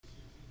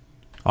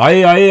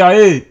Aí, aí,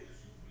 aí.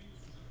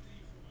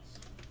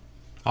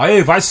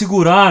 Aí, vai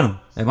segurando.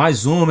 É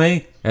mais uma,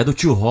 hein? É do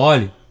tio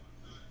Holly.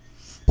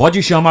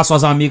 Pode chamar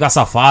suas amigas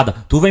safadas.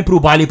 Tu vem pro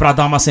baile pra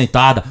dar uma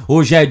sentada.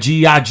 Hoje é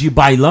dia de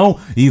bailão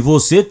e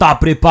você tá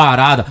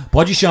preparada.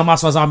 Pode chamar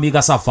suas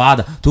amigas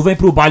safadas. Tu vem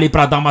pro baile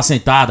pra dar uma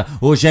sentada.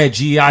 Hoje é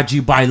dia de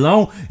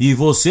bailão e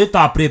você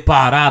tá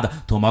preparada.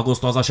 Toma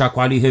gostosa,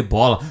 chacoalha e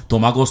rebola.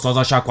 Toma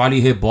gostosa, chacoalha e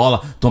rebola.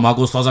 Toma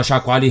gostosa,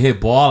 chacoalha e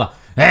rebola.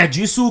 É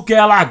disso que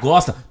ela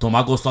gosta.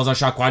 Toma gostosa,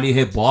 chacoalha e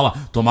rebola.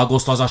 Toma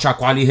gostosa,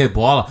 chacoalha e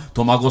rebola.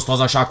 Toma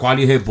gostosa,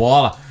 chacoalha e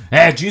rebola.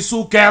 É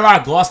disso que ela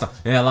gosta.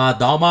 Ela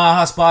dá uma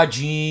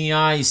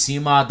raspadinha em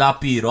cima da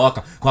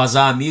piroca. Com as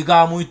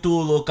amigas muito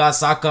louca,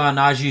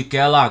 sacanagem que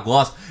ela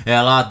gosta.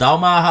 Ela dá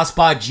uma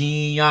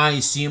raspadinha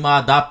em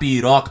cima da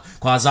piroca.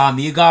 Com as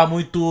amigas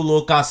muito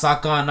louca,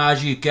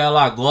 sacanagem que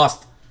ela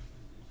gosta.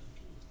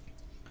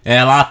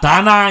 Ela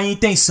tá na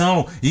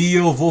intenção e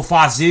eu vou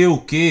fazer o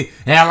quê?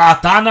 Ela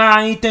tá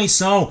na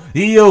intenção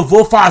e eu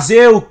vou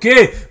fazer o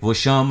quê? Vou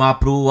chamar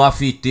pro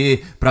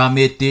after pra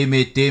meter,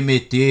 meter,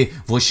 meter.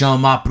 Vou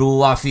chamar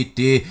pro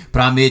after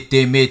pra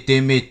meter,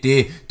 meter,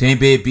 meter. Tem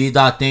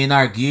bebida, tem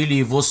narguilha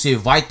e você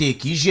vai ter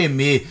que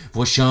gemer.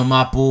 Vou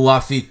chamar pro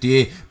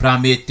after pra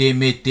meter,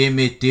 meter,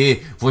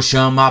 meter. Vou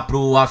chamar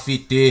pro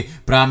after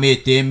pra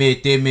meter,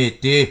 meter,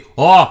 meter.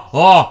 Ó,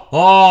 ó,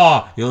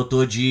 ó, eu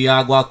tô de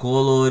água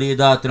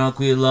colorida,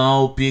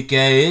 tranquilão, o pique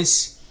é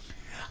esse.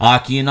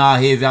 Aqui na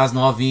rave as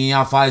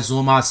novinha faz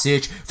o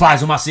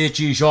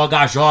macete,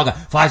 joga, joga,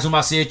 faz o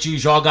macete,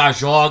 joga,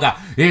 joga.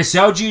 Esse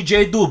é o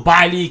DJ do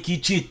baile que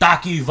te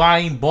taca e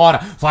vai embora.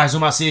 Faz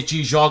o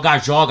macete, joga,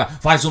 joga,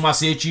 faz o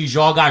macete,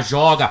 joga,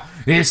 joga.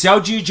 Esse é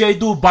o DJ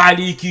do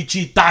baile que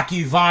te taca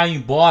e vai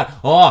embora.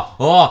 Ó,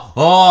 ó,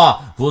 ó,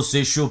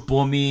 você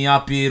chupou minha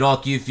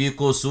piroca e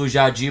ficou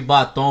suja de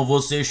batom.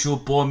 Você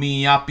chupou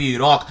minha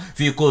piroca,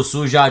 ficou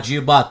suja de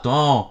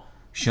batom.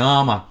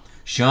 Chama,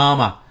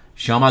 chama.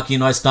 Chama que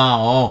nós tá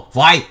on,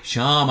 vai,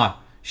 chama,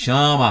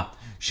 chama,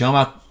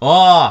 chama,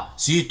 ó,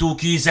 se tu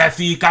quiser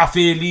ficar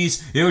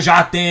feliz, eu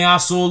já tenho a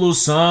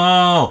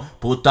solução.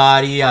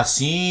 Putaria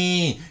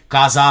sim,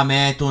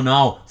 casamento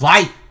não,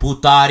 vai,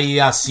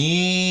 putaria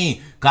sim,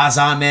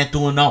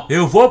 casamento não.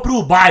 Eu vou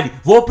pro baile,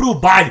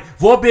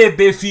 vou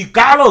beber,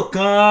 ficar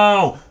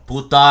loucão.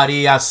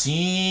 Putaria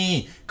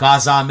sim,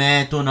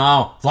 casamento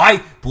não, vai,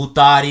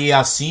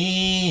 putaria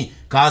sim,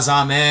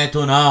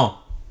 casamento não.